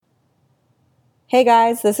Hey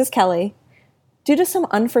guys, this is Kelly. Due to some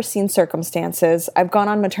unforeseen circumstances, I've gone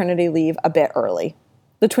on maternity leave a bit early.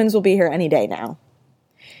 The twins will be here any day now.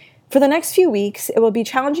 For the next few weeks, it will be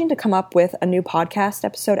challenging to come up with a new podcast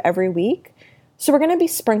episode every week, so we're going to be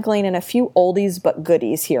sprinkling in a few oldies but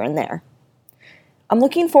goodies here and there. I'm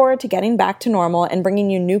looking forward to getting back to normal and bringing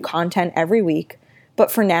you new content every week,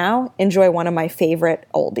 but for now, enjoy one of my favorite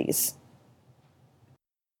oldies.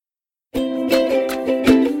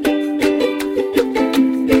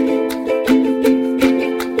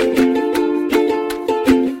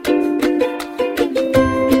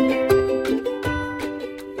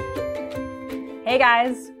 Hey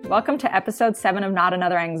guys, welcome to episode 7 of Not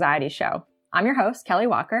Another Anxiety Show. I'm your host, Kelly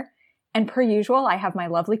Walker, and per usual, I have my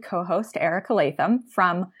lovely co-host, Erica Latham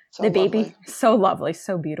from So The lovely. Baby. So lovely,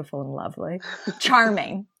 so beautiful and lovely.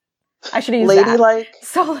 Charming. I should use Ladylike. that.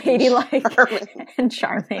 So ladylike Charming. and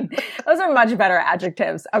charming. Those are much better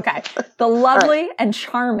adjectives. Okay. The lovely and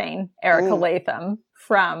charming Erica Latham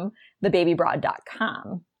from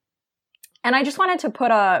thebabybroad.com. And I just wanted to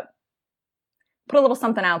put a little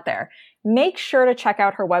something out there. Make sure to check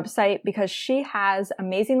out her website because she has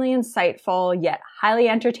amazingly insightful yet highly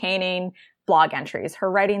entertaining blog entries.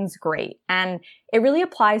 Her writing's great and it really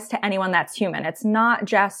applies to anyone that's human. It's not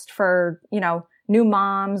just for, new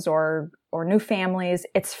moms or new families.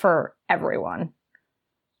 It's for everyone.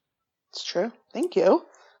 It's true. Thank you.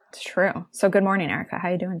 It's true. So good morning, Erica. How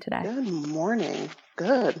are you doing today? Good morning.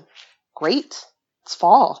 Good. Great. It's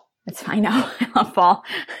fall. I know. I love fall.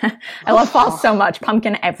 I love fall so much.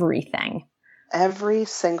 Pumpkin everything. Every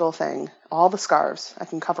single thing. All the scarves. I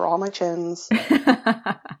can cover all my chins.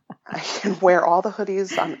 I can wear all the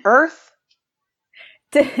hoodies on earth.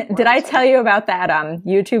 Did I tell you about that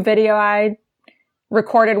YouTube video I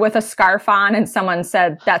recorded with a scarf on and someone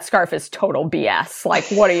said, that scarf is total BS. Like,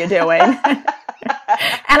 what are you doing?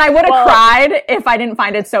 And I would have cried if I didn't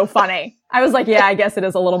find it so funny. I was like, yeah, I guess it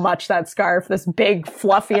is a little much, that scarf, this big,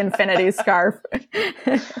 fluffy infinity scarf.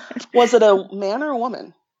 Was it a man or a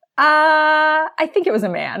woman? I think it was a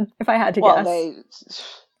man, if I had to guess.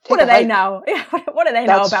 What do they know? What do they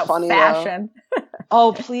know about funny, fashion?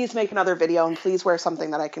 Oh, please make another video and please wear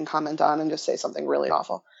something that I can comment on and just say something really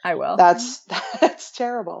awful. I will. That's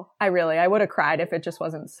terrible. I would have cried if it just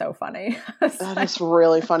wasn't so funny. That is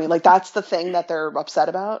really funny. Like, that's the thing that they're upset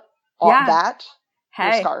about? Your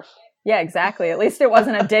scarf. Yeah, exactly. At least it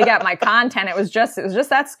wasn't a dig at my content. It was just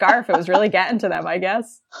that scarf. It was really getting to them, I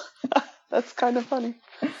guess. That's kind of funny.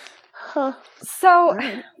 Huh. So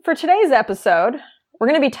for today's episode, we're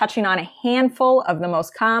going to be touching on a handful of the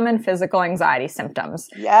most common physical anxiety symptoms.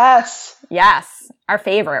 Yes. Yes. Our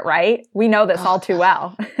favorite, right? We know this all too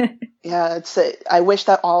well. Yeah, I wish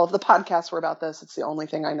that all of the podcasts were about this. It's the only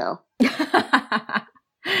thing I know.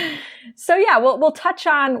 So yeah,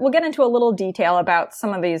 we'll get into a little detail about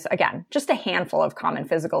some of these, again, just a handful of common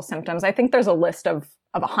physical symptoms. I think there's a list of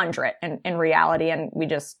 100 in reality, and we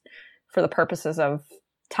just, for the purposes of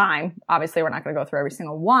time, obviously we're not going to go through every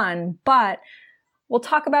single one, but we'll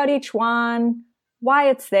talk about each one, why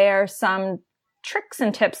it's there, some tricks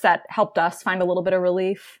and tips that helped us find a little bit of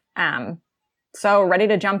relief. So ready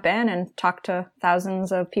to jump in and talk to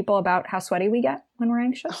thousands of people about how sweaty we get when we're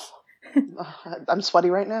anxious? I'm sweaty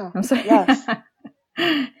right now. I'm sorry. Yes.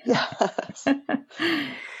 Yes.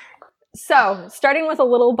 So, starting with a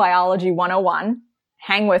little biology 101,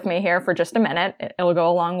 hang with me here for just a minute. It'll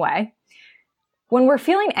go a long way. When we're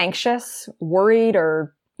feeling anxious, worried,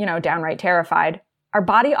 or, downright terrified, our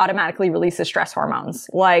body automatically releases stress hormones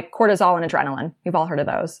like cortisol and adrenaline. We've all heard of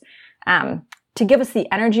those. To give us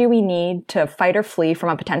the energy we need to fight or flee from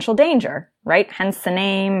a potential danger, right? Hence the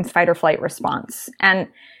name, fight or flight response. And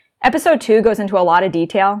episode 2 goes into a lot of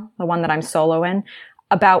detail, the one that I'm solo in,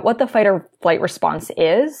 about what the fight or flight response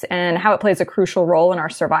is and how it plays a crucial role in our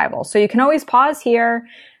survival. So you can always pause here,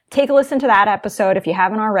 take a listen to that episode if you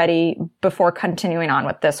haven't already before continuing on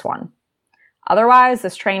with this one. Otherwise,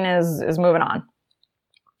 this train is moving on.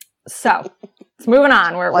 So it's moving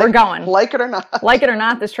on. We're going. Like it or not. Like it or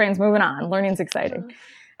not, this train's moving on. Learning's exciting.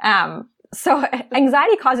 So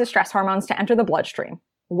anxiety causes stress hormones to enter the bloodstream,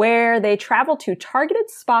 where they travel to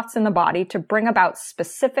targeted spots in the body to bring about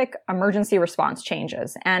specific emergency response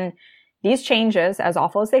changes. And these changes, as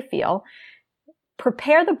awful as they feel,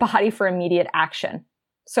 prepare the body for immediate action.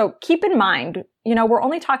 So keep in mind, we're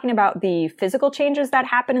only talking about the physical changes that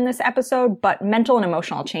happen in this episode, but mental and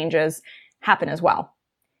emotional changes happen as well.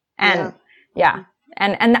 And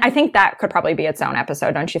and I think that could probably be its own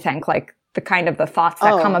episode, don't you think? Like the kind of the thoughts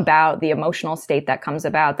that come about, the emotional state that comes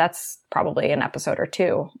about, that's probably an episode or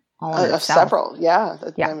two. All in itself. Several. Yeah.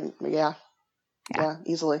 Yeah. I mean, yeah,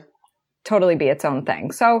 easily. totally be its own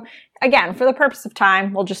thing. So again, for the purpose of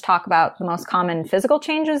time, we'll just talk about the most common physical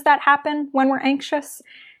changes that happen when we're anxious.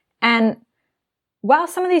 And while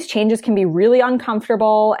some of these changes can be really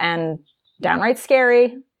uncomfortable and downright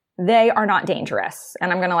scary, they are not dangerous.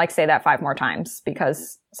 And I'm going to say that 5 more times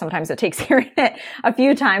because sometimes it takes hearing it a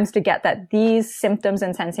few times to get that these symptoms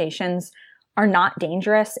and sensations are not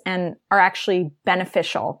dangerous and are actually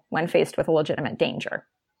beneficial when faced with a legitimate danger.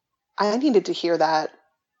 I needed to hear that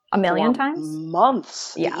a million times?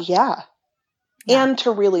 Months. Yeah. And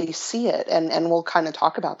to really see it. And we'll kind of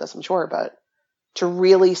talk about this, I'm sure, but to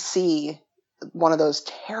really see one of those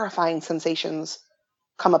terrifying sensations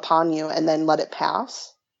come upon you and then let it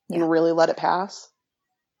pass and really let it pass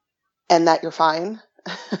and that you're fine.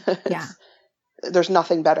 There's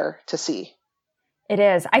nothing better to see. It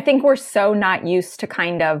is. I think we're so not used to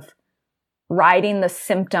kind of riding the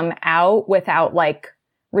symptom out without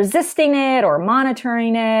resisting it or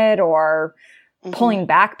monitoring it or pulling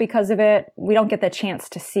back because of it. We don't get the chance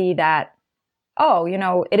to see that, oh,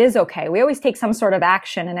 it is okay. We always take some sort of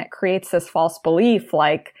action and it creates this false belief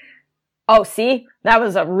oh, see, that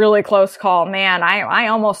was a really close call. Man, I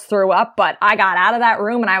almost threw up, but I got out of that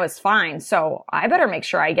room and I was fine. So I better make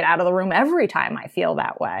sure I get out of the room every time I feel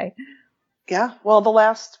that way. Yeah. Well, the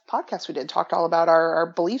last podcast we did talked all about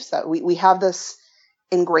our beliefs that we have this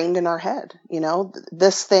ingrained in our head,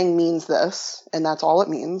 this thing means this and that's all it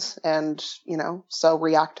means. And, so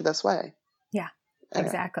react this way. Yeah,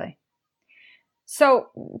 exactly. So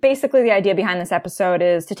basically the idea behind this episode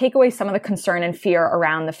is to take away some of the concern and fear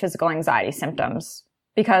around the physical anxiety symptoms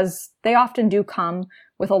because they often do come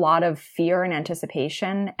with a lot of fear and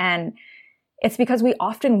anticipation. And it's because we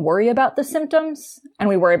often worry about the symptoms and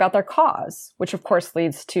we worry about their cause, which of course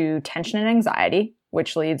leads to tension and anxiety,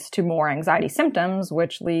 which leads to more anxiety symptoms,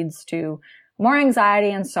 which leads to more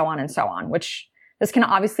anxiety and so on, which this can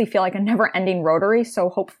obviously feel like a never-ending rotary. So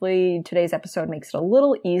hopefully today's episode makes it a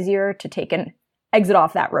little easier to take an exit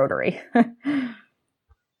off that rotary.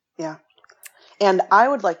 Yeah. And I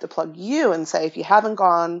would like to plug you and say, if you haven't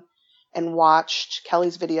gone and watched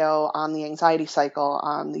Kelly's video on the anxiety cycle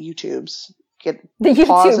on the YouTubes, Go to the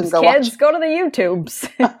YouTubes. Go to the interwebs.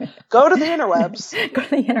 Go to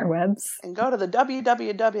the interwebs. And go to the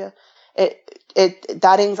www.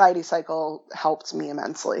 That anxiety cycle helped me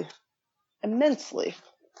immensely.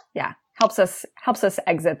 Yeah. Helps us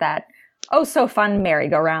exit that oh so fun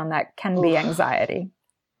merry-go-round that can be anxiety.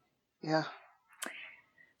 Yeah.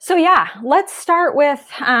 So let's start with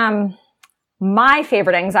my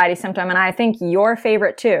favorite anxiety symptom, and I think your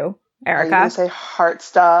favorite too, Erica. Are you going to say heart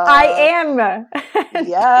stuff? I am.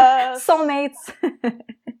 Yes. Soulmates.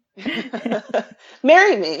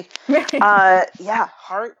 Marry me.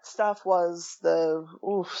 Heart stuff was the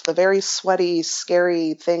very sweaty,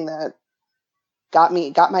 scary thing that got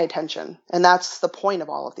my attention. And that's the point of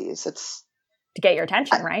all of these. It's to get your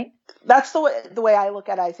attention, right? That's the way I look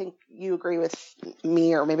at it. I think you agree with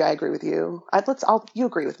me, or maybe I agree with you. You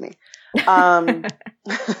agree with me. And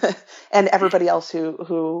everybody else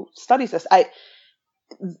who studies this.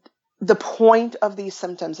 The point of these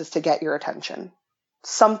symptoms is to get your attention.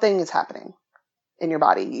 Something is happening in your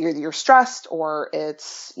body. You're stressed, or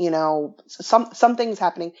it's, something's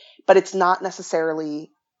happening, but it's not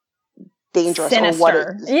necessarily dangerous sinister. Or what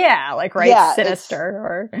it, sinister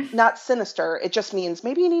or not sinister. It just means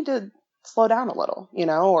maybe you need to slow down a little,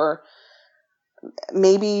 or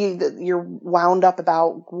maybe you're wound up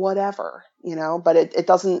about whatever, but it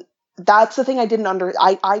doesn't, that's the thing I didn't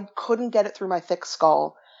I couldn't get it through my thick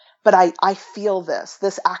skull, but I feel this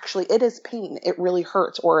actually, it is pain. It really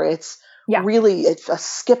hurts, or it's it's a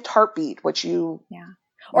skipped heartbeat, which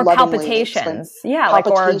or palpitations.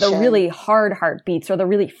 Or the really hard heartbeats or the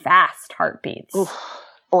really fast heartbeats. Oof.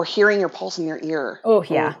 Or hearing your pulse in your ear. Oh,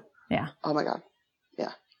 yeah. Ooh. Yeah. Oh my God.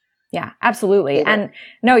 Yeah. Yeah, absolutely. And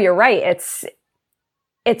no, you're right. It's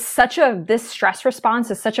this stress response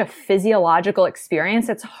is such a physiological experience.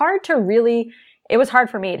 It was hard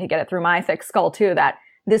for me to get it through my thick skull too, that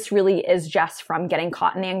this really is just from getting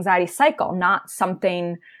caught in the anxiety cycle, not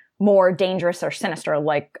something more dangerous or sinister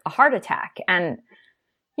like a heart attack. And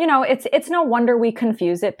it's no wonder we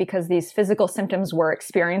confuse it, because these physical symptoms we're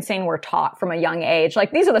experiencing were taught from a young age.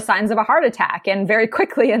 These are the signs of a heart attack. And very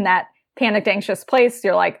quickly in that panicked, anxious place,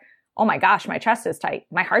 you're like, oh my gosh, my chest is tight.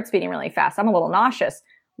 My heart's beating really fast. I'm a little nauseous.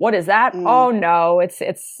 What is that? Oh no, it's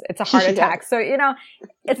a heart attack. So,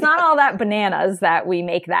 it's not all that bananas that we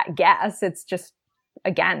make that guess. It's just,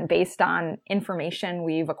 again, based on information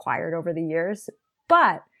we've acquired over the years.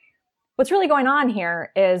 But what's really going on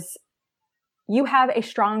here is you have a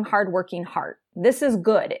strong, hardworking heart. This is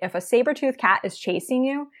good. If a saber-toothed cat is chasing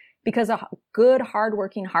you, because a good,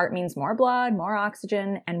 hardworking heart means more blood, more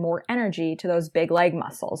oxygen, and more energy to those big leg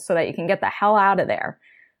muscles so that you can get the hell out of there.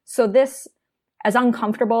 So this, as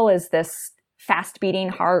uncomfortable as this fast beating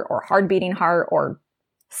heart or hard beating heart or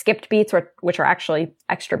skipped beats, which are actually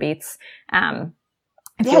extra beats.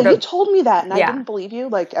 You told me that and I didn't believe you,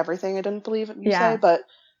 like everything I didn't believe you say, but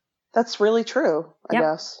that's really true, I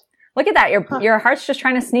guess. Look at that. Your heart's just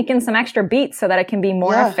trying to sneak in some extra beats so that it can be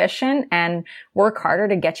more efficient and work harder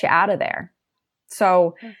to get you out of there.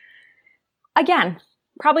 So again,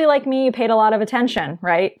 probably like me, you paid a lot of attention,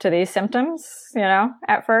 right, to these symptoms,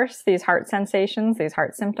 at first, these heart sensations, these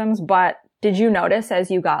heart symptoms. But did you notice as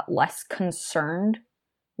you got less concerned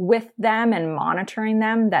with them and monitoring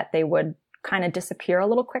them that they would kind of disappear a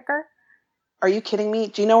little quicker? Are you kidding me?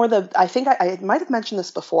 Do you know where I think I might have mentioned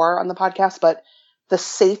this before on the podcast, but the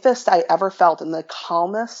safest I ever felt and the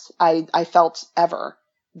calmest I felt ever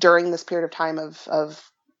during this period of time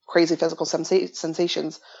of crazy physical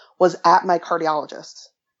sensations was at my cardiologist.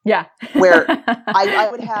 Yeah. Where I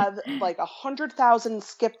would have like 100,000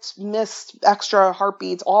 skipped, missed, extra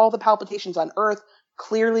heartbeats, all the palpitations on earth.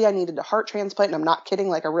 Clearly I needed a heart transplant, and I'm not kidding.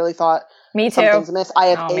 Like I really thought something's amiss. I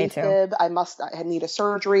had AFib. I need a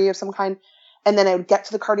surgery of some kind. And then I would get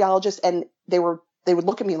to the cardiologist and they would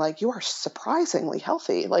look at me like, you are surprisingly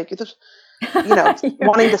healthy. Like,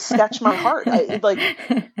 wanting to sketch my heart.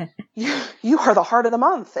 You are the heart of the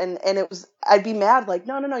month. And I'd be mad. Like,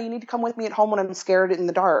 no, you need to come with me at home when I'm scared in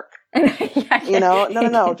the dark.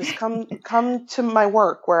 No, just come to my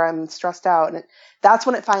work where I'm stressed out. And that's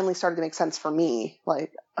when it finally started to make sense for me.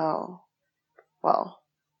 Like, oh, well,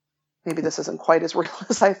 maybe this isn't quite as real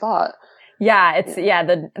as I thought. Yeah.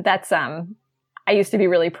 I used to be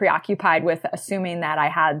really preoccupied with assuming that I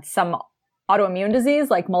had some autoimmune disease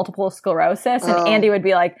like multiple sclerosis. And Andy would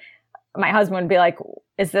be like, my husband would be like,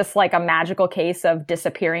 is this like a magical case of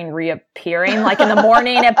disappearing, reappearing? Like in the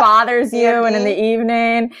morning it bothers you and in the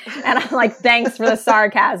evening. And I'm like, thanks for the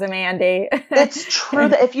sarcasm, Andy. It's true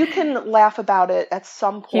that if you can laugh about it at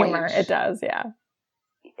some point. Humor, it does, yeah.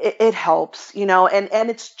 It helps, and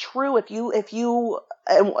it's true if you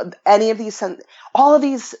any of these, all of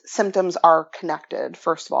these symptoms are connected,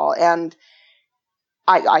 first of all. And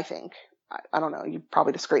I think, I don't know, you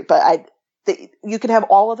probably disagree, but you can have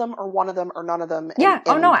all of them or one of them or none of them. And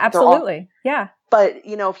no, absolutely. Yeah. But,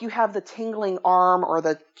 if you have the tingling arm or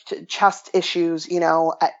the chest issues,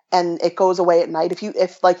 and it goes away at night,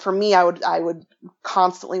 if like for me, I would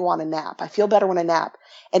constantly want to nap. I feel better when I nap.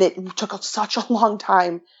 And it took such a long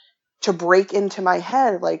time to break into my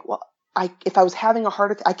head. Like, well, if I was having a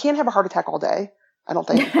heart attack, I can't have a heart attack all day. I don't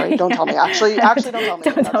think, right? Don't tell me. Actually, don't tell me.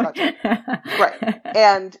 That's not true. Right.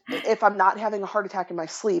 And if I'm not having a heart attack in my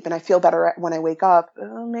sleep and I feel better when I wake up,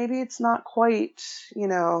 maybe it's not quite,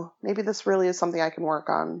 maybe this really is something I can work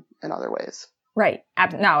on in other ways. Right.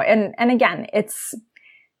 No. And again,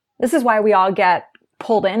 this is why we all get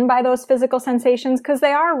pulled in by those physical sensations, because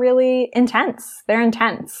they are really intense. They're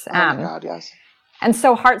intense. Oh my God, yes. And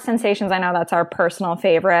so heart sensations, I know that's our personal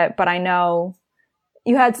favorite, but I know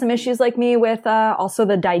you had some issues like me with also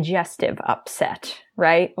the digestive upset,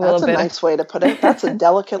 right? That's a nice way to put it. That's a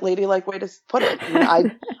delicate, ladylike way to put it.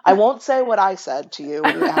 I won't say what I said to you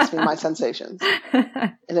when you asked me my sensations.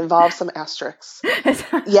 It involves some asterisks.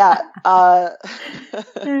 Yeah.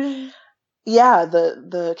 Yeah.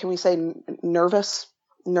 The can we say nervous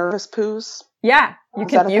poos? Yeah. You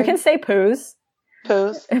can say poos.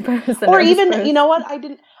 Poos. Or even, poos. You know what?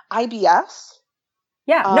 IBS.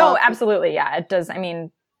 Yeah, no, absolutely. Yeah, it does. I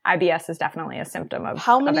mean, IBS is definitely a symptom of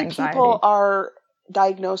how many anxiety. People are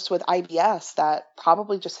diagnosed with IBS that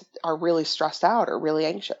probably just are really stressed out or really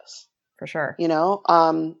anxious. For sure.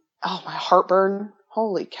 My heartburn.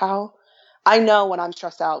 Holy cow. I know when I'm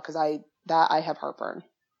stressed out because I have heartburn.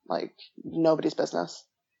 Like nobody's business.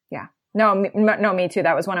 Yeah. No, me too.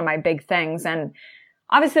 That was one of my big things. And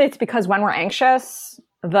obviously it's because when we're anxious,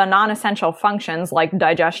 the non-essential functions like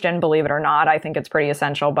digestion, believe it or not, I think it's pretty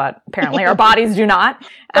essential, but apparently our bodies do not.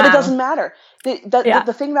 But it doesn't matter.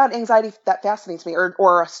 The thing about anxiety that fascinates me,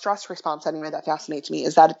 or a stress response anyway that fascinates me,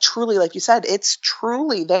 is that it truly, like you said, it's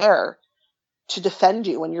truly there to defend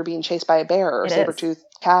you when you're being chased by a bear or a saber-toothed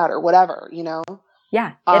cat or whatever,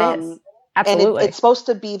 Yeah, it is. Absolutely. And it's supposed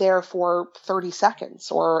to be there for 30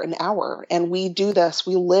 seconds or an hour. And we do this.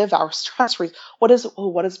 We live our stress. What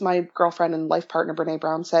does my girlfriend and life partner, Brene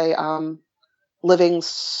Brown, say? Living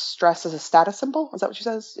stress as a status symbol? Is that what she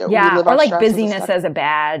says? Yeah. Or like busyness as a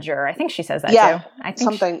badge, or I think she says that too. I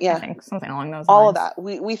think something along those lines. All of that.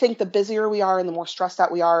 We think the busier we are and the more stressed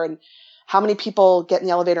out we are. And how many people get in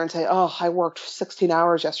the elevator and say, oh, I worked 16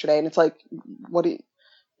 hours yesterday. And it's like, you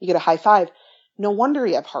get a high five. no wonder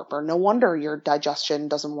you have heartburn. No wonder your digestion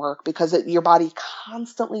doesn't work, because your body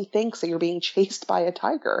constantly thinks that you're being chased by a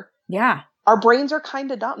tiger. Yeah. Our brains are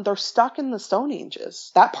kind of dumb. They're stuck in the Stone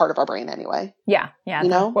Ages. That part of our brain anyway. Yeah. Yeah. You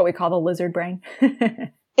know? What we call the lizard brain.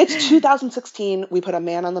 It's 2016. We put a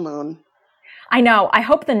man on the moon. I know. I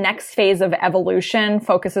hope the next phase of evolution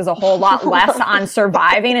focuses a whole lot less on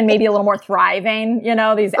surviving and maybe a little more thriving, you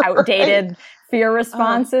know, these outdated fear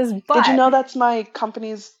responses. But did you know that's my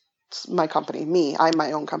company, I'm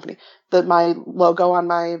my own company. My logo on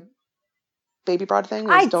my Baby Broad thing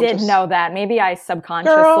is I did know that. Maybe I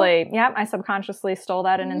subconsciously, I subconsciously stole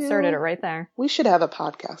that and inserted it right there. We should have a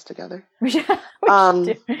podcast together. We should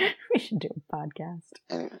do a podcast.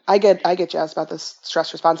 Anyway, I get jazzed about this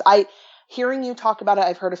stress response. Hearing you talk about it,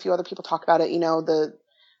 I've heard a few other people talk about it, you know,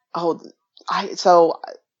 so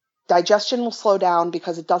digestion will slow down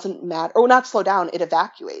because it doesn't matter, or not slow down, it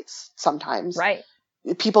evacuates sometimes. Right.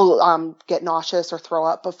 People get nauseous or throw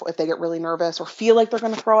up if they get really nervous or feel like they're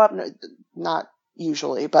going to throw up. No, not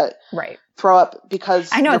usually, but throw up because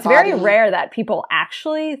I know it's very rare that people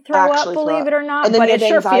actually throw up, believe it or not, but it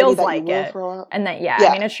sure feels like it. And then,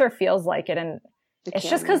 I mean, it sure feels like it. And it's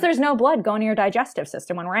just because there's no blood going to your digestive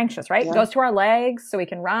system when we're anxious, right? Yeah. It goes to our legs so we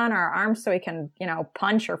can run, our arms so we can, you know,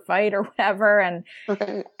 punch or fight or whatever.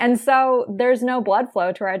 And so there's no blood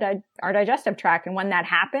flow to our digestive tract. And when that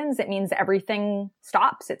happens, it means everything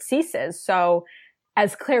stops. It ceases. So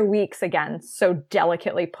as Claire Weekes, again, so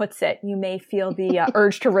delicately puts it, you may feel the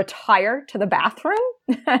urge to retire to the bathroom.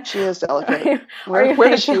 She is delicate. Where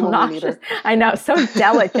does she when we need her? I know, so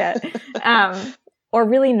delicate. Or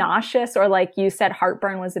really nauseous, or like you said,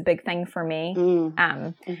 heartburn was a big thing for me.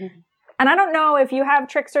 And I don't know if you have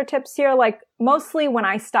tricks or tips here. Like mostly when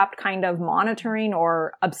I stopped kind of monitoring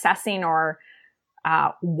or obsessing or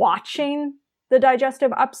watching the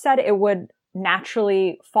digestive upset, it would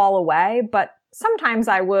naturally fall away. But sometimes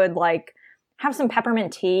I would like have some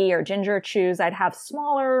peppermint tea or ginger chews. I'd have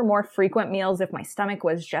smaller, more frequent meals if my stomach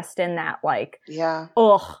was just in that like,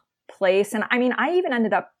 place. And I mean, I even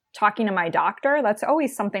ended up talking to my doctor. That's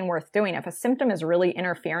always something worth doing. If a symptom is really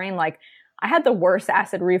interfering, like I had the worst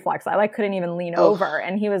acid reflux. I like couldn't even lean over.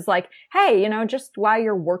 And he was like, hey, you know, just while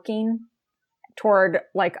you're working toward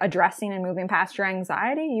like addressing and moving past your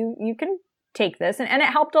anxiety, you can take this. And it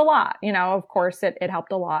helped a lot. You know, of course it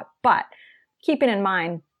helped a lot, but keeping in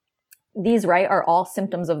mind, these, right, are all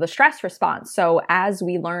symptoms of the stress response. So as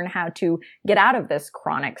we learn how to get out of this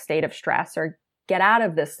chronic state of stress or get out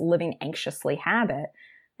of this living anxiously habit,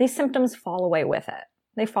 these symptoms fall away with it.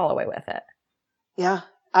 They fall away with it. Yeah.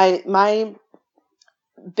 The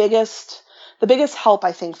biggest help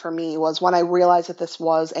I think for me was when I realized that this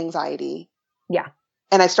was anxiety. Yeah.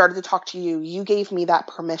 And I started to talk to you. You gave me that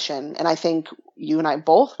permission. And I think you and I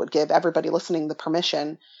both would give everybody listening the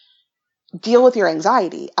permission. Deal with your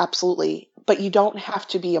anxiety. Absolutely. But you don't have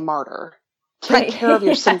to be a martyr. Take care of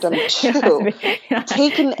your symptoms too.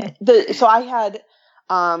 So I had,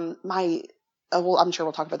 well, I'm sure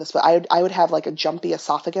we'll talk about this, but I would have like a jumpy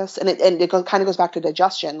esophagus, and it kind of goes back to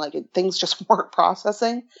digestion. Like things just weren't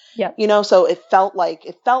processing. Yeah. You know, so it felt like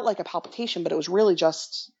a palpitation, but it was really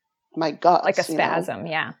just my gut. Like a spasm.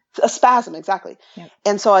 Yeah. A spasm. Exactly. Yep.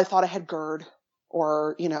 And so I thought I had GERD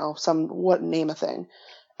or, you know, name a thing.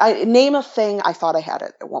 I thought I had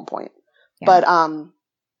it at one point, but,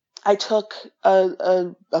 I took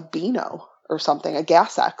a Beano or something, a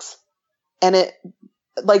Gas X, and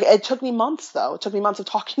it took me months though. It took me months of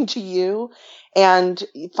talking to you. And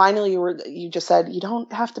finally you just said, you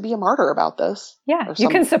don't have to be a martyr about this. Yeah. You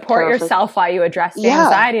can support yourself while you address the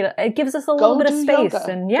anxiety. It gives us a little bit of space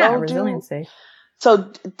and resiliency.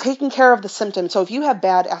 So taking care of the symptoms. So if you have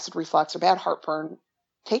bad acid reflux or bad heartburn,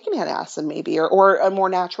 take an antacid maybe, or a more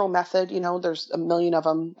natural method. You know, there's a million of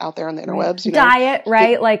them out there on the interwebs. You know, diet,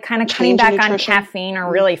 right? Like kind of cutting back on caffeine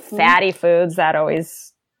or really fatty foods. That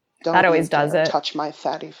always does it. Touch my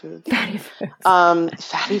fatty foods.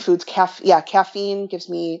 Fatty foods. Caffeine gives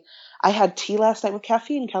me. I had tea last night with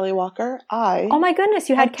caffeine. Kelly Walker. Oh my goodness,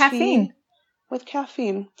 you had caffeine with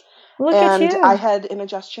caffeine. Look at you. I had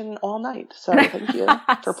indigestion all night. So thank you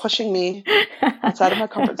for pushing me outside of my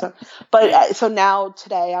comfort zone. But so now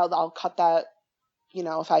today I'll cut that. You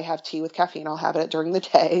know, if I have tea with caffeine, I'll have it during the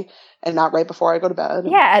day and not right before I go to bed.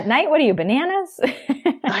 Yeah, at night. What are you, bananas?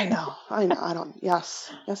 I know. Yes,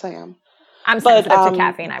 I am. I'm sensitive to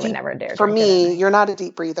caffeine. I would never dare. For me, you're not a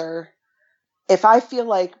deep breather. If I feel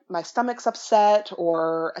like my stomach's upset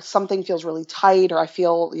or something feels really tight or I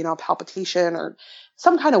feel, you know, palpitation or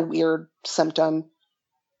some kind of weird symptom,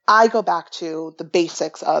 I go back to the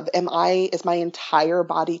basics of is my entire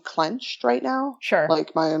body clenched right now? Sure.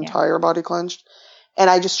 Like my entire body clenched. And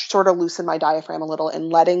I just sort of loosen my diaphragm a little and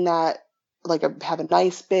letting that, like, have a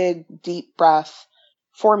nice, big, deep breath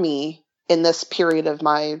for me in this period of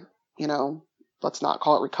my, you know, let's not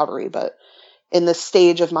call it recovery, but in this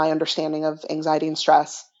stage of my understanding of anxiety and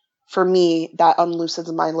stress, for me, that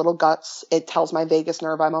unloosens my little guts. It tells my vagus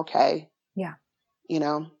nerve I'm okay. Yeah. You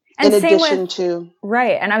know, and in addition to.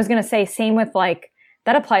 Right. And I was going to say, same with like,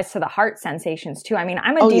 that applies to the heart sensations too. I mean,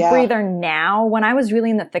 I'm a deep breather now. When I was really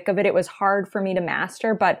in the thick of it, it was hard for me to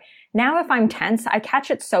master. But now if I'm tense, I catch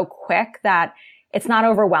it so quick that it's not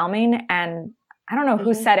overwhelming. And I don't know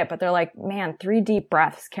who said it, but they're like, man, 3 deep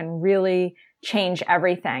breaths can really change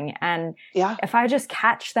everything. And if I just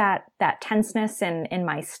catch that tenseness in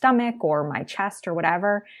my stomach or my chest or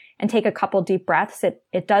whatever, and take a couple deep breaths,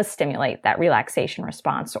 it does stimulate that relaxation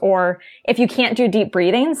response. Or if you can't do deep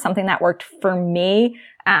breathing, something that worked for me,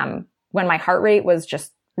 when my heart rate was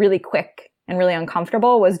just really quick and really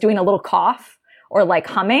uncomfortable, was doing a little cough or like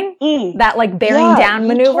humming, that like bearing down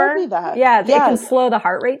maneuver. Told me that. It can slow the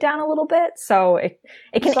heart rate down a little bit. So it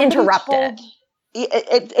can interrupt it.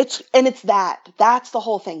 That's the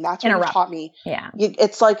whole thing. That's what you taught me. Yeah.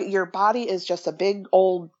 It's like your body is just a big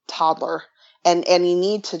old toddler, and you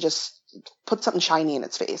need to just put something shiny in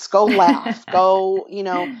its face. Go laugh. Go, you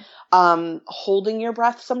know, holding your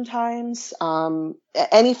breath sometimes.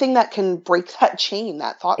 Anything that can break that chain,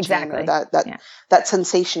 that thought chain, or that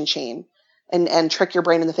sensation chain, and trick your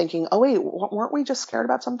brain into thinking, oh wait, weren't we just scared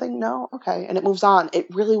about something? No, okay, and it moves on. It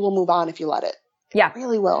really will move on if you let it. Yeah. It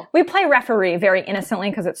really will. We play referee very innocently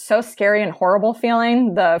because it's so scary and horrible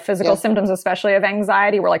feeling, the physical symptoms, especially of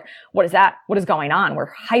anxiety. We're like, what is that? What is going on?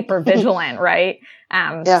 We're hyper vigilant, right?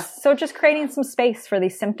 So just creating some space for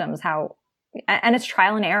these symptoms, and it's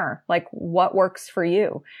trial and error, like what works for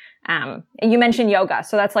you. And you mentioned yoga.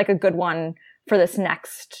 So that's like a good one for this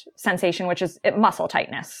next sensation, which is muscle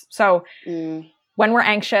tightness. So when we're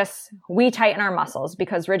anxious, we tighten our muscles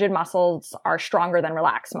because rigid muscles are stronger than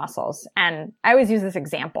relaxed muscles. And I always use this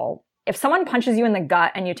example. If someone punches you in the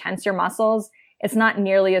gut and you tense your muscles, it's not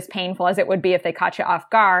nearly as painful as it would be if they caught you off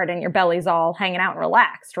guard and your belly's all hanging out and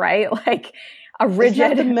relaxed, right? Like a rigid.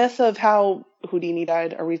 Isn't that the myth of how Houdini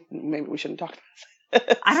died? Maybe we shouldn't talk about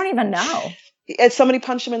it. I don't even know. Somebody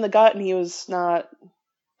punched him in the gut and he was not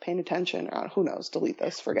paying attention. Or who knows? Delete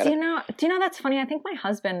this. Forget it. Do you know that's funny? I think my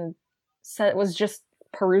husband was just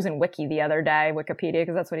perusing Wiki the other day, Wikipedia,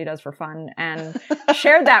 because that's what he does for fun, and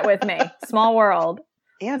shared that with me. Small world.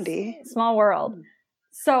 Andy. Small world.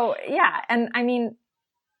 So, yeah. And I mean,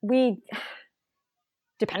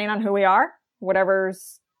 depending on who we are, whatever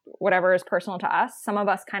is personal to us, some of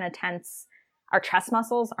us kind of tense our chest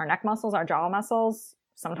muscles, our neck muscles, our jaw muscles,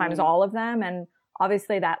 sometimes all of them. And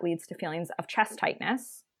obviously that leads to feelings of chest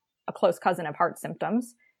tightness, a close cousin of heart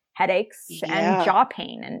symptoms. Headaches and jaw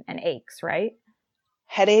pain and aches, right?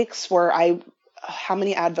 Headaches how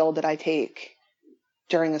many Advil did I take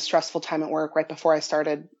during a stressful time at work right before I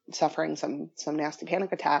started suffering some nasty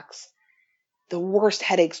panic attacks? The worst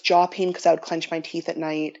headaches, jaw pain because I would clench my teeth at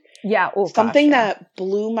night. Yeah. Something that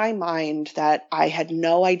blew my mind that I had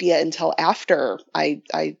no idea until after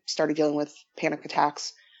I started dealing with panic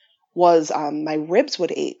attacks was my ribs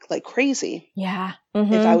would ache like crazy. Yeah.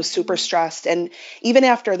 If I was super stressed. And even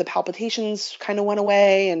after the palpitations kind of went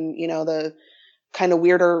away and, you know, the kind of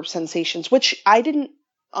weirder sensations, which I didn't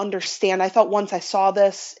understand. I thought once I saw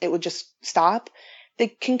this, it would just stop. They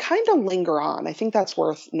can kind of linger on. I think that's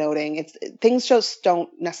worth noting. Things just don't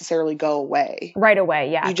necessarily go away. Right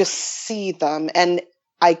away, yeah. You just see them. And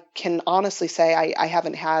I can honestly say I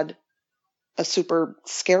haven't had a super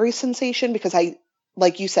scary sensation because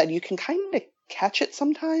like you said, you can kind of catch it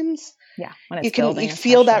sometimes. Yeah, when it's building. You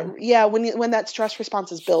feel that. Yeah, when that stress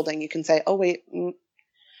response is building, you can say, "Oh wait."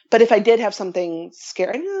 But if I did have something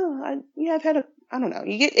scary, I've had I don't know.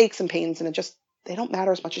 You get aches and pains, and they don't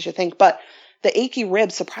matter as much as you think. But the achy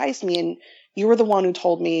ribs surprised me, and you were the one who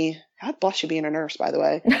told me. God bless you being a nurse, by the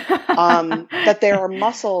way. That there are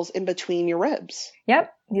muscles in between your ribs.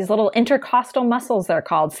 Yep. These little intercostal muscles, they're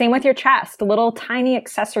called. Same with your chest, little tiny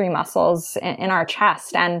accessory muscles in our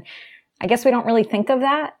chest. And I guess we don't really think of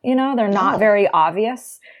that, you know, they're not very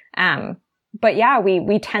obvious. But yeah,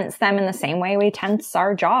 we tense them in the same way we tense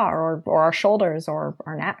our jaw or our shoulders or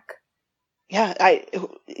our neck. Yeah,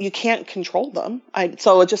 you can't control them.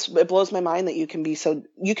 So it blows my mind that you can be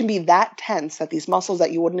that tense that these muscles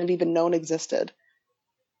that you wouldn't have even known existed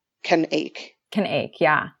can ache.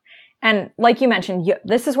 Yeah. And like you mentioned,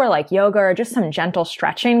 this is where like yoga or just some gentle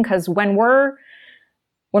stretching, because when we're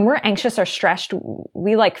anxious or stressed,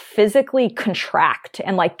 we like physically contract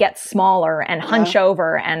and like get smaller and hunch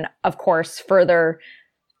over and of course further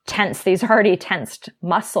tense these already tensed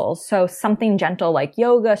muscles. So something gentle like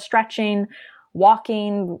yoga, stretching,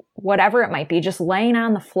 walking, whatever it might be, just laying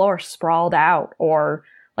on the floor sprawled out, or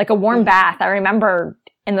like a warm bath. I remember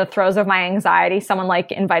in the throes of my anxiety, someone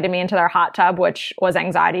like invited me into their hot tub, which was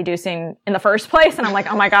anxiety inducing in the first place. And I'm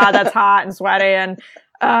like, oh my God, that's hot and sweaty. And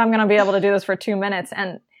I'm going to be able to do this for 2 minutes.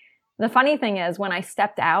 And the funny thing is, when I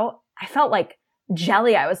stepped out, I felt like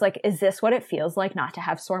jelly. I was like, is this what it feels like not to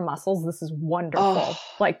have sore muscles? This is wonderful. Oh,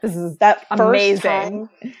 like, this is that amazing. First time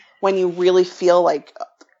when you really feel like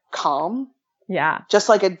calm. Yeah. Just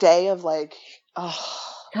like a day of like, oh.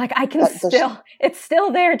 You're like, I can it's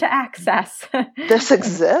still there to access. This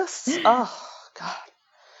exists? Oh,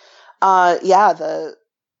 God.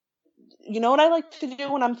 You know what I like to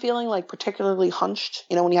do when I'm feeling like particularly hunched?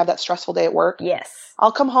 You know, when you have that stressful day at work? Yes.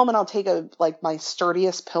 I'll come home and I'll take my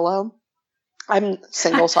sturdiest pillow. I'm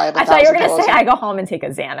single, so I have 1,000 I thought you were going to say pillows. I go home and take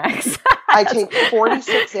a Xanax. I take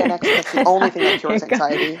 46 Xanax. That's the only thing that cures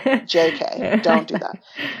anxiety. JK. Don't do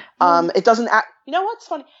that. It doesn't you know what's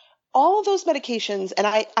funny? All of those medications, and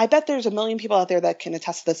I bet there's a million people out there that can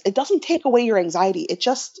attest to this, it doesn't take away your anxiety. It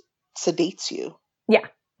just sedates you. Yeah.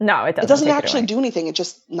 No, it doesn't. It doesn't actually do anything. It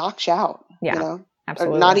just knocks you out. Yeah. You know?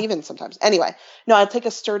 Absolutely. Or not even sometimes. Anyway, no, I'll take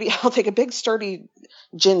a big sturdy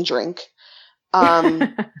gin drink.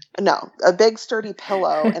 No, a big sturdy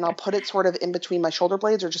pillow, and I'll put it sort of in between my shoulder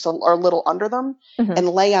blades or just a little under them, and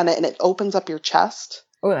lay on it, and it opens up your chest.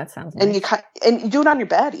 Oh, that sounds nice. And you do it on your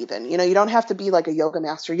bed even. You know, you don't have to be like a yoga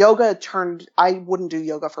master. I wouldn't do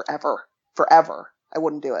yoga forever. I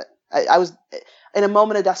wouldn't do it. I was in a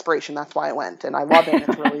moment of desperation. That's why I went, and I love it.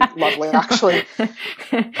 It's really lovely, actually.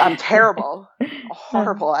 I'm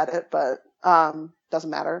horrible at it, but doesn't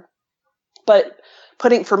matter. But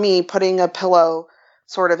putting a pillow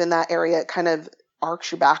sort of in that area, it kind of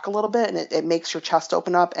arcs you back a little bit, and it makes your chest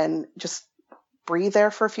open up, and just breathe there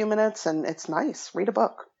for a few minutes, and it's nice. Read a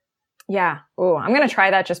book. Yeah. Oh, I'm going to try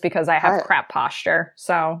that just because I have crap posture.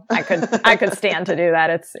 So I could stand to do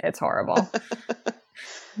that. It's horrible.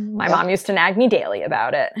 My mom used to nag me daily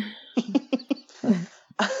about it.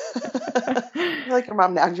 I feel like your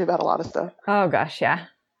mom nagged you about a lot of stuff. Oh gosh. Yeah.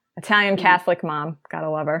 Italian Catholic mom. Gotta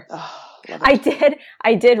love her. Oh, love I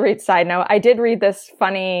did read, side note, I did read this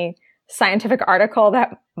funny scientific article that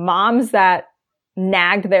moms that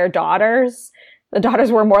nagged their daughters, the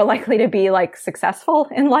daughters were more likely to be like successful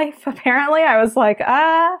in life, apparently. I was like,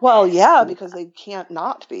 well, yeah, because they can't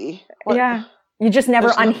not be. What? Yeah. You just never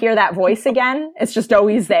unhear that voice again. It's just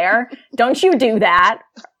always there. Don't you do that.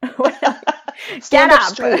 Get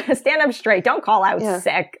up. Stand up straight. Don't call out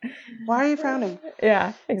sick. Why are you frowning?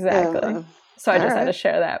 Yeah, exactly. So I just had to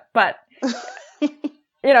share that. But,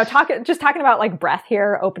 you know, talking about like breath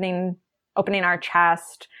here, opening our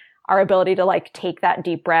chest, our ability to like take that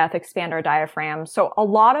deep breath, expand our diaphragm. So a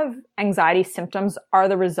lot of anxiety symptoms are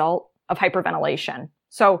the result of hyperventilation.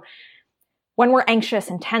 So when we're anxious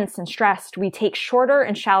and tense and stressed, we take shorter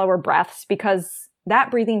and shallower breaths because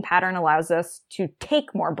that breathing pattern allows us to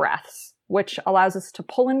take more breaths, which allows us to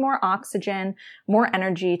pull in more oxygen, more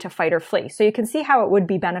energy to fight or flee. So you can see how it would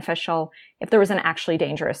be beneficial if there was an actually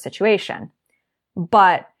dangerous situation.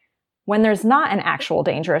 But when there's not an actual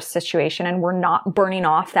dangerous situation and we're not burning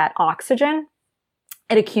off that oxygen,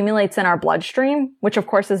 it accumulates in our bloodstream, which of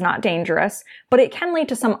course is not dangerous, but it can lead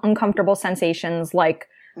to some uncomfortable sensations like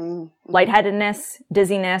lightheadedness,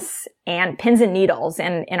 dizziness, and pins and needles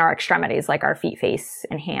in our extremities, like our feet, face,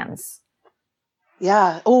 and hands.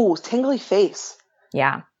 Yeah. Oh, tingly face.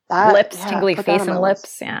 Yeah. Tingly face and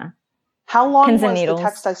lips. Yeah. How long was the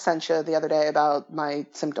text I sent you the other day about my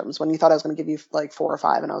symptoms when you thought I was going to give you like 4 or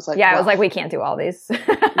 5? And I was like, I was like, we can't do all these.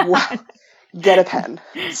 Get a pen.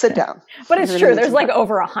 Sit down. But it's true. There's like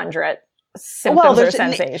over 100 symptoms or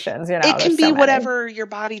sensations. You know, it can be whatever your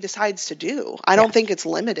body decides to do. I don't think it's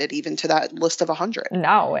limited even to that list of 100.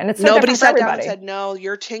 No, and it's nobody sat down and said, no,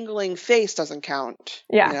 your tingling face doesn't count.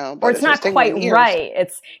 Yeah, you know, or it's not quite right.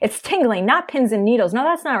 It's tingling, not pins and needles. No,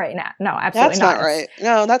 that's not right. No, absolutely not. That's not right.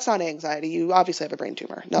 No, that's not anxiety. You obviously have a brain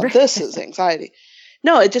tumor. No, this is anxiety.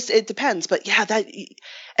 No, it depends. But yeah,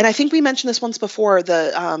 and I think we mentioned this once before,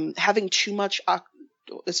 the having too much,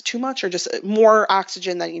 is it too much or just more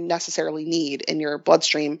oxygen than you necessarily need in your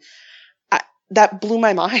bloodstream? That blew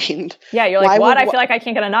my mind. Yeah, you're like, what? I feel like I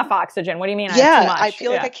can't get enough oxygen. What do you mean I have too much? I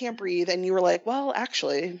feel like I can't breathe. And you were like, well,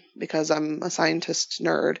 actually, because I'm a scientist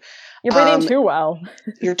nerd. You're breathing too well.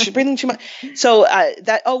 You're breathing too much. So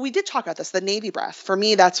we did talk about this, the Navy breath. For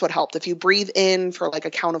me, that's what helped. If you breathe in for like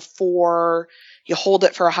a count of 4, you hold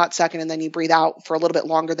it for a hot second, and then you breathe out for a little bit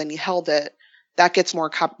longer than you held it. that gets more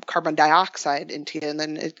carbon dioxide into you, and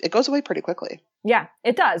then it goes away pretty quickly. Yeah,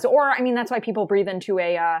 it does. Or, I mean, that's why people breathe into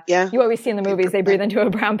you always see in the movies, they breathe into a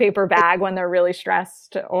brown paper bag when they're really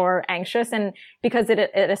stressed or anxious. And because it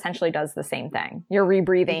essentially does the same thing. You're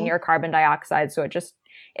rebreathing your carbon dioxide. So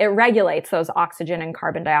it regulates those oxygen and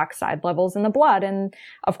carbon dioxide levels in the blood. And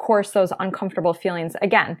of course, those uncomfortable feelings,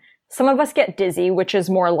 again, some of us get dizzy, which is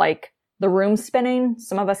more like the room spinning.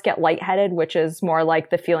 Some of us get lightheaded, which is more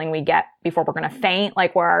like the feeling we get before we're going to faint,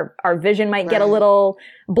 like where our vision might get a little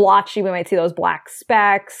blotchy. We might see those black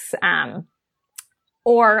specks,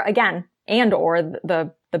 or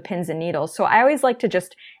the pins and needles. So I always like to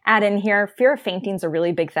just add in here, fear of fainting is a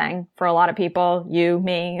really big thing for a lot of people, you,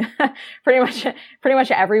 me, pretty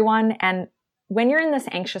much everyone. And when you're in this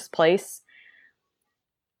anxious place,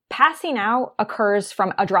 passing out occurs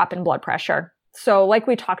from a drop in blood pressure. So like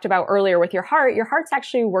we talked about earlier with your heart's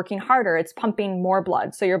actually working harder. It's pumping more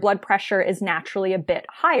blood. So your blood pressure is naturally a bit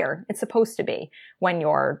higher. It's supposed to be when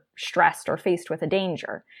you're stressed or faced with a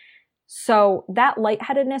danger. So that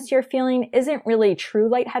lightheadedness you're feeling isn't really true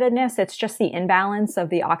lightheadedness. It's just the imbalance of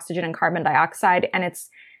the oxygen and carbon dioxide. And it's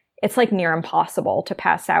like near impossible to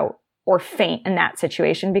pass out or faint in that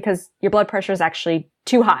situation because your blood pressure is actually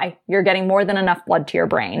too high. You're getting more than enough blood to your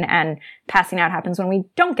brain, and passing out happens when we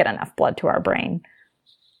don't get enough blood to our brain.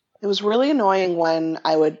 It was really annoying when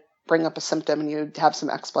I would bring up a symptom and you'd have some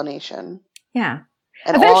explanation. Yeah.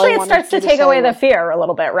 And eventually it starts to take away the fear a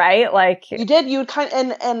little bit, right? Like you did, you would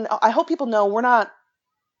and I hope people know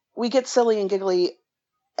we get silly and giggly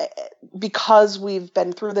because we've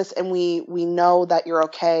been through this and we know that you're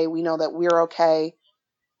okay. We know that we're okay.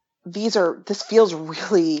 This feels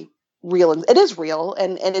really real, and it is real,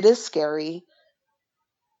 and it is scary,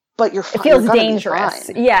 but you're fine. It feels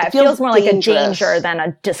dangerous. Yeah, it feels more dangerous. Like a danger than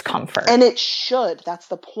a discomfort. And it should. That's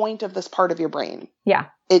the point of this part of your brain. Yeah.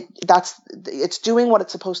 It's doing what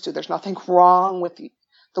it's supposed to. There's nothing wrong with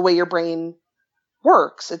the way your brain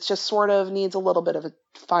works. It just sort of needs a little bit of a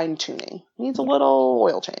fine tuning. Needs a little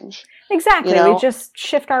oil change. Exactly. We just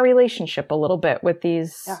shift our relationship a little bit with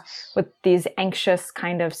these anxious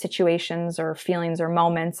kind of situations or feelings or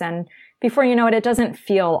moments. And before you know it, it doesn't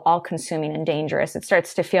feel all consuming and dangerous. It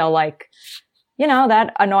starts to feel like,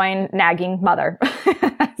 that annoying, nagging mother.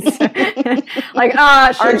 Like,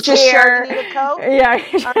 aren't you sure you need a Coke? Yeah.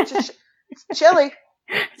 Aren't you chili?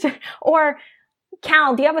 Or,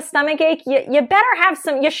 Cal, do you have a stomach ache? You better have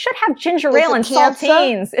you should have ginger ale and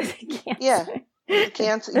saltines. Is it cancer? Yeah.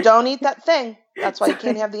 Cancer. Don't eat that thing. That's why you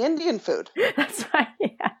can't have the Indian food. That's why,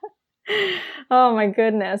 yeah. Oh my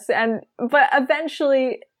goodness. But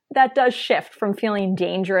eventually that does shift from feeling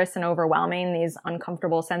dangerous and overwhelming, these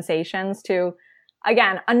uncomfortable sensations, to,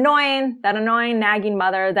 again, that annoying, nagging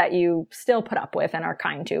mother that you still put up with and are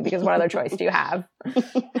kind to, because what other choice do you have?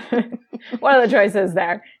 What other choice is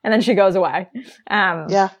there? And then she goes away.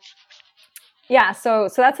 Yeah. So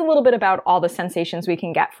that's a little bit about all the sensations we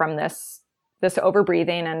can get from this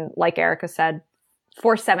overbreathing. And like Erica said,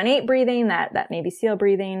 4-7-8 breathing, that Navy SEAL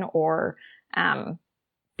breathing, or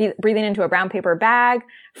breathing into a brown paper bag.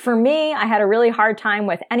 For me, I had a really hard time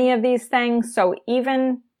with any of these things. So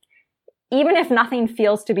even if nothing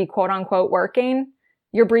feels to be quote unquote working,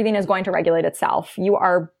 your breathing is going to regulate itself.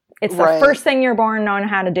 It's the first thing you're born knowing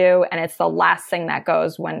how to do, and it's the last thing that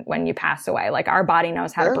goes when you pass away. Like, our body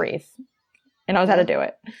knows how to breathe. It knows how to do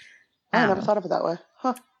it. I never thought of it that way.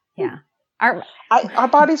 Huh. Yeah. Our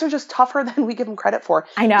bodies are just tougher than we give them credit for.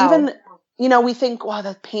 I know. Even, we think, wow,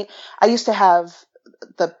 the pain. I used to have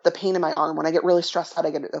the pain in my arm. When I get really stressed out,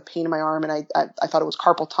 I get a pain in my arm, and I thought it was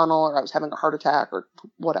carpal tunnel, or I was having a heart attack, or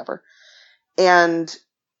whatever. And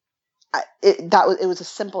it was as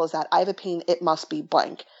simple as that. I have a pain. It must be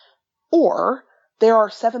blank. Or there are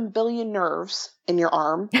 7 billion nerves in your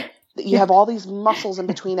arm. You have all these muscles in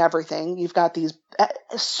between everything. You've got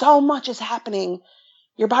so much is happening.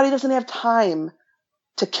 Your body doesn't have time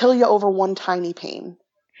to kill you over one tiny pain.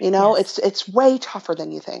 Yes. It's way tougher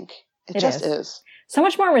than you think. It just is. So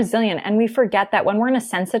much more resilient. And we forget that when we're in a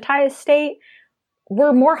sensitized state,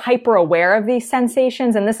 we're more hyper aware of these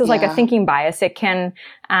sensations. And this is like a thinking bias. It can,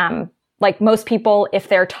 like most people, if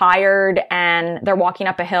they're tired and they're walking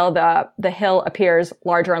up a hill, the hill appears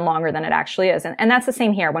larger and longer than it actually is. And that's the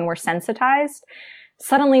same here. When we're sensitized,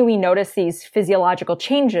 suddenly we notice these physiological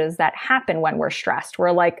changes that happen when we're stressed.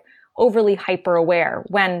 We're like overly hyper aware,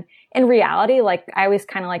 when in reality, like, I always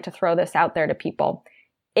kind of like to throw this out there to people.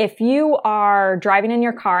 If you are driving in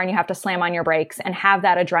your car and you have to slam on your brakes and have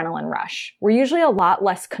that adrenaline rush, we're usually a lot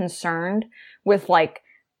less concerned with like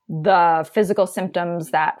the physical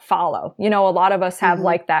symptoms that follow. A lot of us have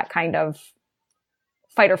like that kind of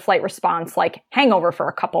fight or flight response, like hangover for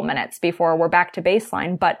a couple minutes before we're back to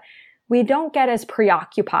baseline. But we don't get as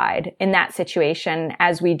preoccupied in that situation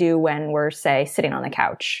as we do when we're, say, sitting on the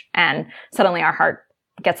couch and suddenly our heart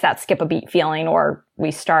gets that skip a beat feeling, or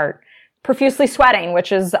we start profusely sweating,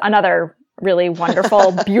 which is another really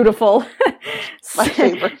wonderful, beautiful my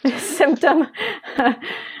favorite symptom,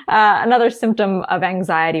 another symptom of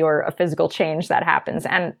anxiety or a physical change that happens.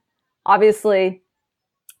 And obviously,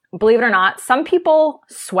 believe it or not, some people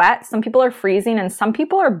sweat, some people are freezing, and some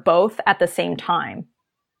people are both at the same time.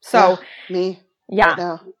 So me, yeah, right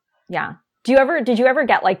now. Yeah. Did you ever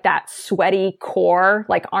get like that sweaty core,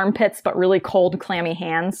 like armpits, but really cold, clammy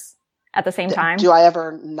hands at the same time? Do I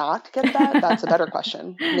ever not get that? That's a better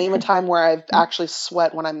question. Name a time where I've actually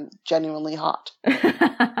sweat when I'm genuinely hot.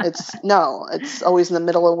 It's always in the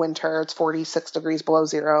middle of winter. It's 46 degrees below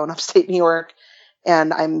zero in upstate New York.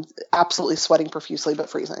 And I'm absolutely sweating profusely, but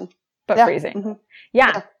freezing. Freezing. Mm-hmm.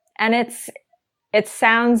 Yeah. And it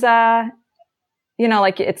sounds,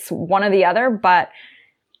 like it's one or the other, but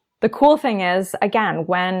the cool thing is, again,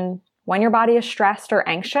 when your body is stressed or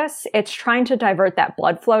anxious, it's trying to divert that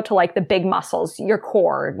blood flow to like the big muscles, your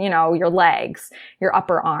core, your legs, your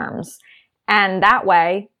upper arms. And that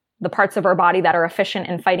way, the parts of our body that are efficient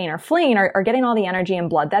in fighting or fleeing are getting all the energy and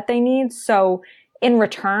blood that they need. So in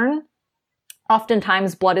return,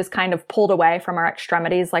 oftentimes blood is kind of pulled away from our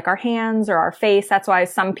extremities, like our hands or our face. That's why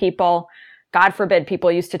some people, God forbid,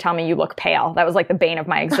 people used to tell me, you look pale. That was like the bane of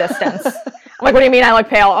my existence. I'm like, what do you mean I look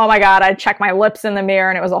pale? Oh my God, I'd check my lips in the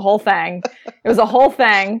mirror and it was a whole thing. It was a whole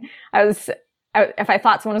thing. If I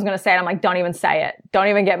thought someone was going to say it, I'm like, don't even say it. Don't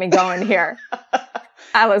even get me going here.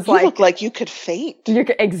 I was you look like you could faint.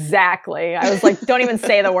 Exactly. I was like, don't even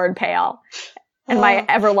say the word pale. And my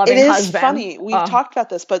ever-loving husband. It is funny. We've talked about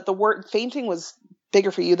this, but the word fainting was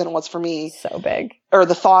bigger for you than it was for me. So big. Or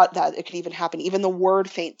the thought that it could even happen. Even the word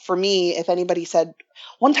faint. For me, if anybody said,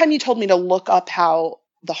 one time you told me to look up how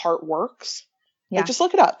the heart works. Yeah. Like, just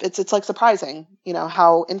look it up. It's like surprising,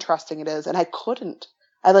 how interesting it is. And I couldn't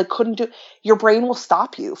do, your brain will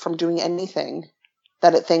stop you from doing anything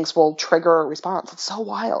that it thinks will trigger a response. It's so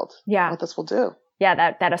wild. Yeah. What this will do.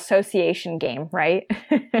 Yeah. That association game, right?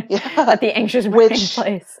 Yeah. That the anxious brain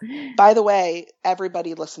plays. By the way,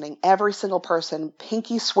 everybody listening, every single person,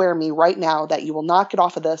 pinky swear me right now that you will not get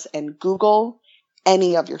off of this and Google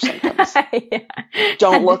any of your symptoms. Yeah.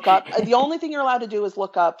 Don't look up. The only thing you're allowed to do is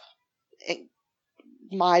look up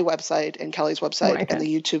my website and Kelly's website and the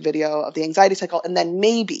YouTube video of the anxiety cycle. And then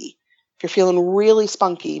maybe, if you're feeling really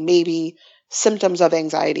spunky, maybe symptoms of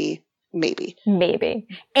anxiety, maybe.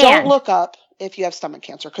 Don't look up if you have stomach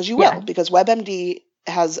cancer, because you will, because WebMD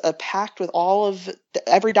has a pact with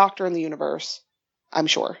every doctor in the universe. I'm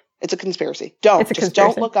sure. It's a conspiracy.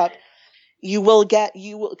 Don't look up. You will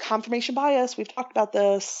confirmation bias. We've talked about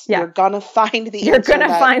this. Yeah. You're going to find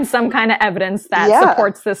find some kind of evidence that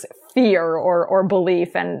supports this fear or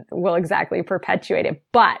belief and will exactly perpetuate it.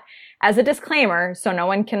 But as a disclaimer, so no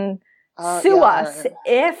one can sue us,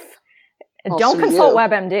 don't consult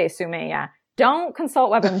WebMD, sue me, yeah. Don't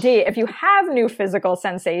consult WebMD if you have new physical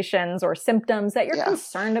sensations or symptoms that you're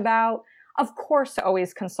concerned about. Of course,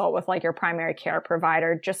 always consult with like your primary care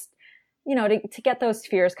provider, just to get those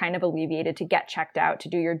fears kind of alleviated, to get checked out, to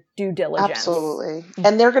do your due diligence. Absolutely.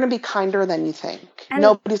 And they're going to be kinder than you think. And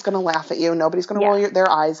nobody's going to laugh at you. Nobody's going to roll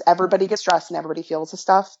their eyes. Everybody gets stressed and everybody feels the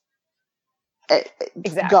stuff.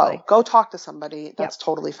 Exactly. Go talk to somebody. That's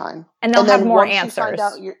totally fine. And they'll have more answers.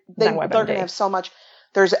 They're going to have so much.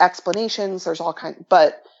 There's explanations. There's all kinds.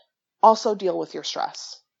 But also deal with your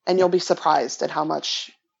stress. And you'll be surprised at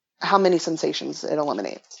how many sensations it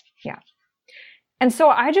eliminates. Yeah. And so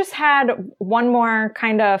I just had one more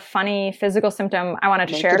kind of funny physical symptom I wanted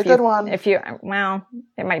to share with you. Good one.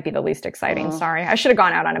 It might be the least exciting. Sorry. I should have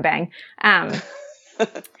gone out on a bang.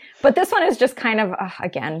 But this one is just kind of,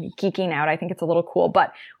 again, geeking out. I think it's a little cool.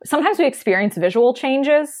 But sometimes we experience visual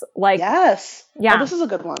changes. Like, yes. Yeah. This is a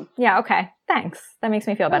good one. Yeah. Okay. Thanks. That makes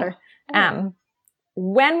me feel better.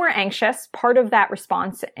 When we're anxious, part of that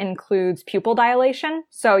response includes pupil dilation.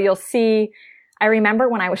 So you'll see, I remember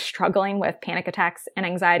when I was struggling with panic attacks and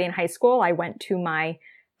anxiety in high school, I went to my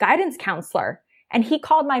guidance counselor and he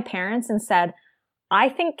called my parents and said, I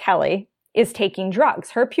think Kelly is taking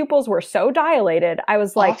drugs. Her pupils were so dilated. I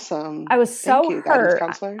was like, awesome. I was so hurt.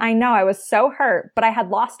 I know, I was so hurt, but I had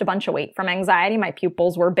lost a bunch of weight from anxiety. My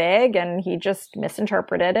pupils were big and he just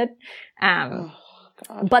misinterpreted it.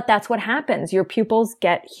 But that's what happens. Your pupils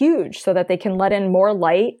get huge so that they can let in more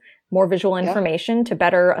light, more visual information to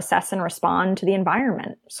better assess and respond to the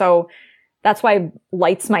environment. So That's why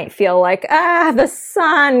lights might feel like, the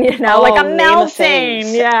sun, like I'm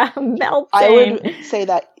melting. Yeah, melting. I would say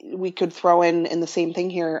that we could throw in the same thing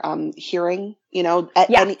here, hearing,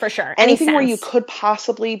 for sure. Anything where you could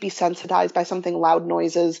possibly be sensitized by something, loud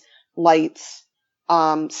noises, lights,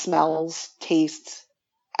 smells, tastes.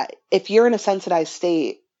 If you're in a sensitized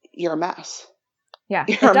state, you're a mess. Yeah,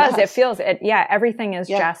 it does. It feels it. Yeah, everything is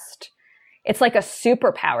just, it's like a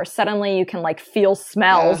superpower. Suddenly you can like feel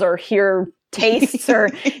smells or hear tastes or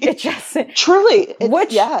it just truly, you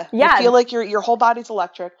feel like your whole body's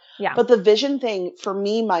electric. Yeah. But the vision thing for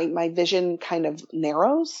me, my vision kind of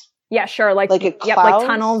narrows. Yeah, sure. Like it clouds, like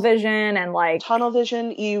tunnel vision and like tunnel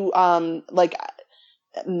vision. You like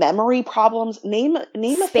memory problems. Name a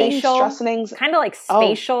thing, stress and anxiety. Kind of like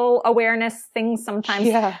spatial awareness things sometimes.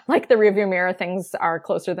 Yeah. Like the rearview mirror, things are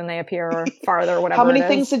closer than they appear or farther or whatever. How many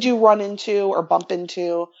things did you run into or bump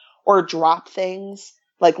into or drop things?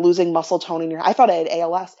 Like losing muscle tone in your, I thought I had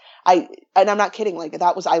ALS. And I'm not kidding. Like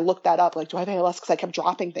I looked that up. Like, do I have ALS? Because I kept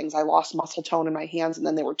dropping things. I lost muscle tone in my hands and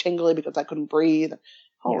then they were tingly because I couldn't breathe.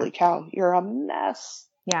 Holy cow, you're a mess.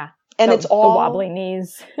 Yeah. And it's all the wobbly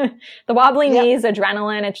knees, knees,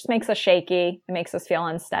 adrenaline. It just makes us shaky. It makes us feel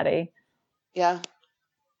unsteady. Yeah.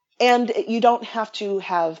 And you don't have to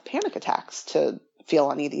have panic attacks to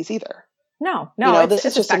feel any of these either. No. This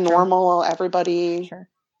is just a normal, everybody. Sure.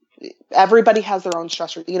 Everybody has their own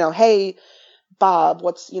stressor. Hey, Bob,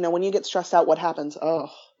 when you get stressed out, what happens? Oh,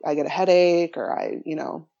 I get a headache or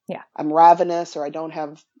I'm ravenous or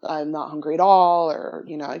I'm not hungry at all or,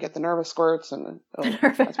 I get the nervous squirts and that's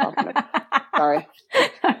probably sorry.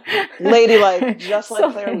 Ladylike, just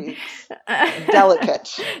like Claire Weeks.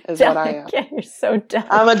 Delicate is what I am. You're so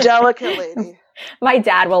delicate. I'm a delicate lady. My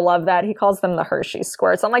dad will love that. He calls them the Hershey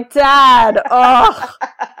squirts. I'm like, Dad,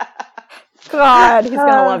 God, he's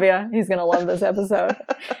going to love you. He's going to love this episode.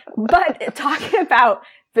 But talking about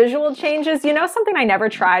visual changes, something I never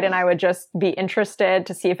tried and I would just be interested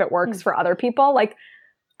to see if it works for other people. Like,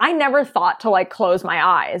 I never thought to like close my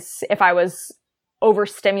eyes if I was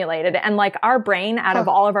overstimulated. And like our brain, out of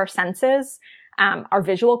all of our senses, our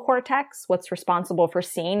visual cortex, what's responsible for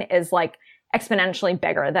seeing, is like exponentially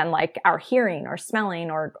bigger than like our hearing or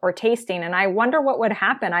smelling or tasting. And I wonder what would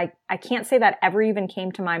happen. I can't say that ever even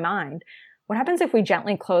came to my mind. What happens if we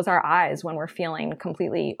gently close our eyes when we're feeling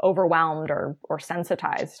completely overwhelmed or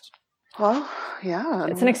sensitized? Well, yeah.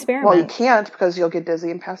 It's an experiment. Well, you can't because you'll get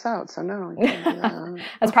dizzy and pass out. So no. You can't do that.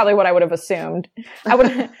 That's probably what I would have assumed.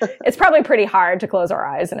 It's probably pretty hard to close our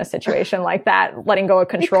eyes in a situation like that. Letting go of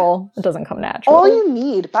control, it doesn't come naturally. All you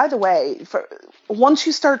need, by the way, once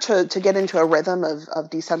you start to get into a rhythm of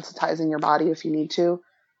desensitizing your body if you need to,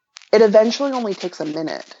 it eventually only takes a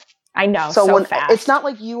minute. I know, so fast. It's not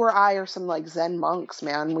like you or I are some like Zen monks,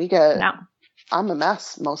 man. No. I'm a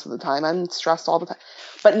mess most of the time. I'm stressed all the time.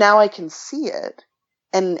 But now I can see it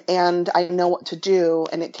and I know what to do,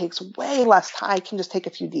 and it takes way less time. I can just take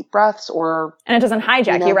a few deep breaths and it doesn't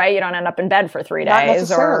hijack you, right? You don't end up in bed for 3 days. Not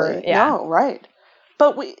necessarily. No, right.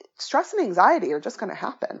 But stress and anxiety are just going to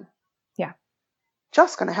happen. Yeah.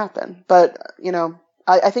 Just going to happen. But,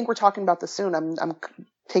 I think we're talking about this soon. I'm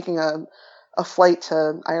taking a flight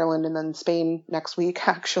to Ireland and then Spain next week,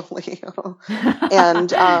 actually.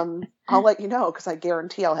 And I'll let you know because I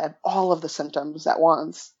guarantee I'll have all of the symptoms at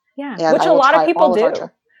once. Yeah, which a lot of people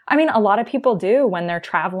do. I mean, a lot of people do when they're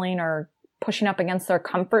traveling or pushing up against their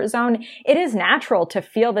comfort zone. It is natural to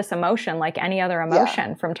feel this emotion like any other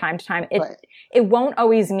emotion from time to time. It won't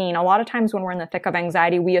always mean, a lot of times when we're in the thick of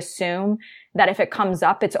anxiety, we assume that if it comes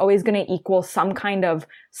up, it's always going to equal some kind of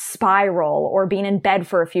spiral or being in bed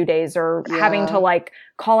for a few days or having to like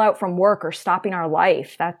call out from work or stopping our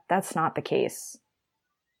life. That's not the case.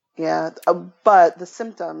 Yeah. But the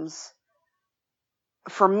symptoms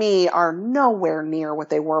for me are nowhere near what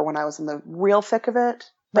they were when I was in the real thick of it.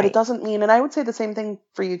 But it doesn't mean, and I would say the same thing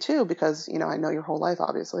for you too, because, I know your whole life,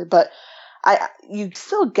 obviously, but you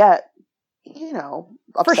still get,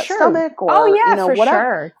 upset stomach or,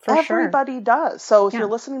 whatever. Everybody does. So if you're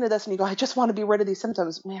listening to this and you go, I just want to be rid of these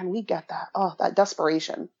symptoms, man, we get that. Oh, that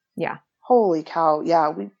desperation. Yeah. Holy cow. Yeah,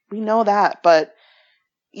 we know that. But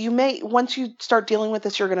once you start dealing with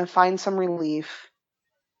this, you're going to find some relief.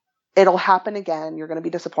 It'll happen again. You're going to be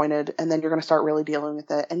disappointed. And then you're going to start really dealing with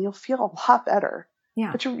it and you'll feel a lot better.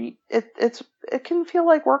 Yeah. But it can feel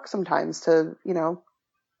like work sometimes to,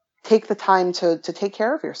 take the time to take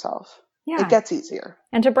care of yourself. Yeah. It gets easier.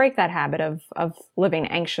 And to break that habit of living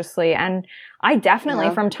anxiously. And I definitely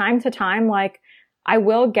from time to time, like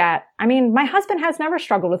my husband has never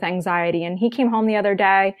struggled with anxiety, and he came home the other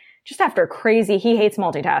day just after he hates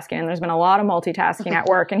multitasking. And there's been a lot of multitasking at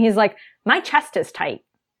work. And he's like, my chest is tight.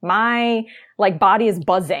 My like body is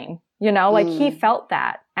buzzing, you know, like he felt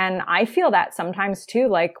that. And I feel that sometimes too.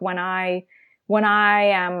 Like when I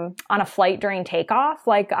am on a flight during takeoff,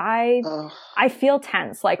 like I feel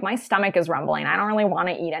tense, like my stomach is rumbling. I don't really want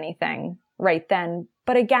to eat anything right then.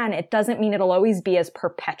 But again, it doesn't mean it'll always be as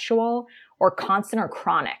perpetual or constant or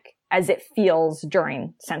chronic as it feels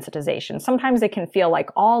during sensitization. Sometimes it can feel like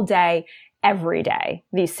all day, every day,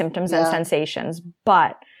 these symptoms and sensations,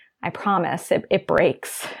 but I promise it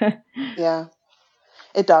breaks. Yeah,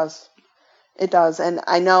 it does. It does. And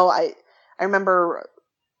I know I remember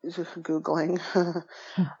Googling,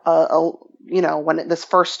 you know, when this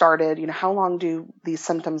first started, you know, how long do these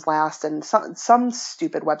symptoms last? And some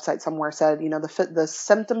stupid website somewhere said, you know, the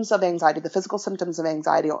symptoms of anxiety, the physical symptoms of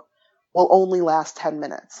anxiety will only last 10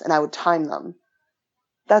 minutes. And I would time them.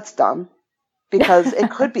 That's dumb, because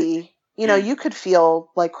it could be, you know, you could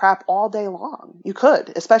feel like crap all day long. You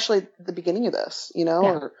could, especially at the beginning of this, you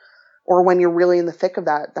know, or when you're really in the thick of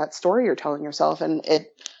that story you're telling yourself. And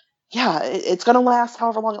it's going to last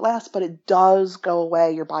however long it lasts, but it does go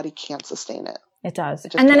away. Your body can't sustain it. It does.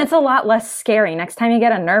 And then it's a lot less scary. Next time you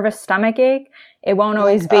get a nervous stomach ache, it won't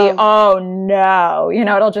always be, oh no, you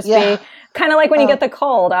know, it'll just be kind of like when you get the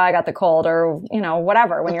cold. Oh, I got the cold, or, you know,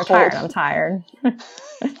 whatever. When you're tired, I'm tired.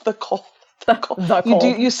 The cold. The cold.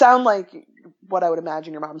 You sound like what I would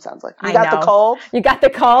imagine your mom sounds like. You got the cold? You got the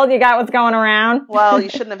cold? You got what's going around? Well, you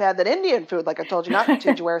shouldn't have had that Indian food like I told you not to.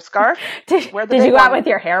 Did you wear a scarf? Did you go out with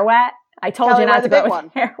your hair wet? I told you not to go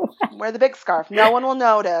with your hair wet. Wear the big scarf. No one will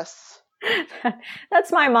notice.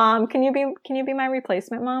 That's my mom. Can you be my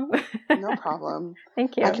replacement mom? No problem.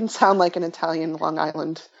 Thank you. I can sound like an Italian Long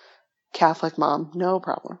Island Catholic mom. No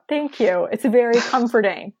problem. Thank you. It's very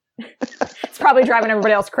comforting. It's probably driving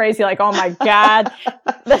everybody else crazy. Like, oh my God,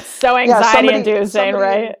 that's so anxiety inducing,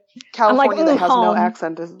 right? California that has home. No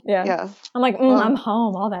accent is, I'm like, I'm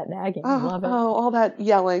home. All that nagging. I love it. Oh, all that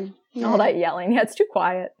yelling. Yeah. All that yelling. Yeah, it's too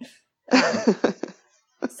quiet.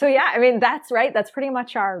 So yeah, I mean, that's right. That's pretty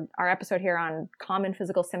much our episode here on common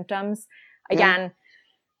physical symptoms. Again,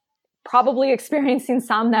 probably experiencing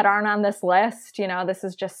some that aren't on this list. You know, this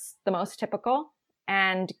is just the most typical.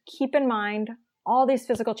 And keep in mind, all these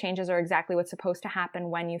physical changes are exactly what's supposed to happen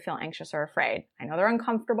when you feel anxious or afraid. I know they're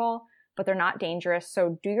uncomfortable, but they're not dangerous.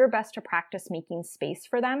 So do your best to practice making space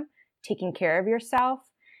for them, taking care of yourself,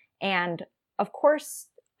 and of course,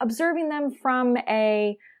 observing them from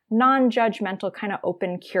a non-judgmental, kind of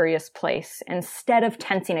open, curious place instead of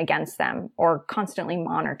tensing against them or constantly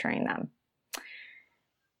monitoring them.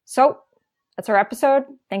 So that's our episode.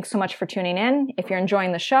 Thanks so much for tuning in. If you're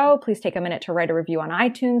enjoying the show, please take a minute to write a review on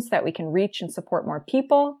iTunes so that we can reach and support more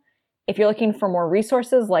people. If you're looking for more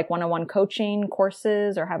resources like one-on-one coaching,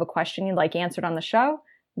 courses, or have a question you'd like answered on the show,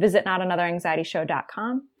 visit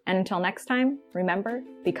notanotheranxietyshow.com. And until next time, remember,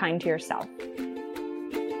 be kind to yourself.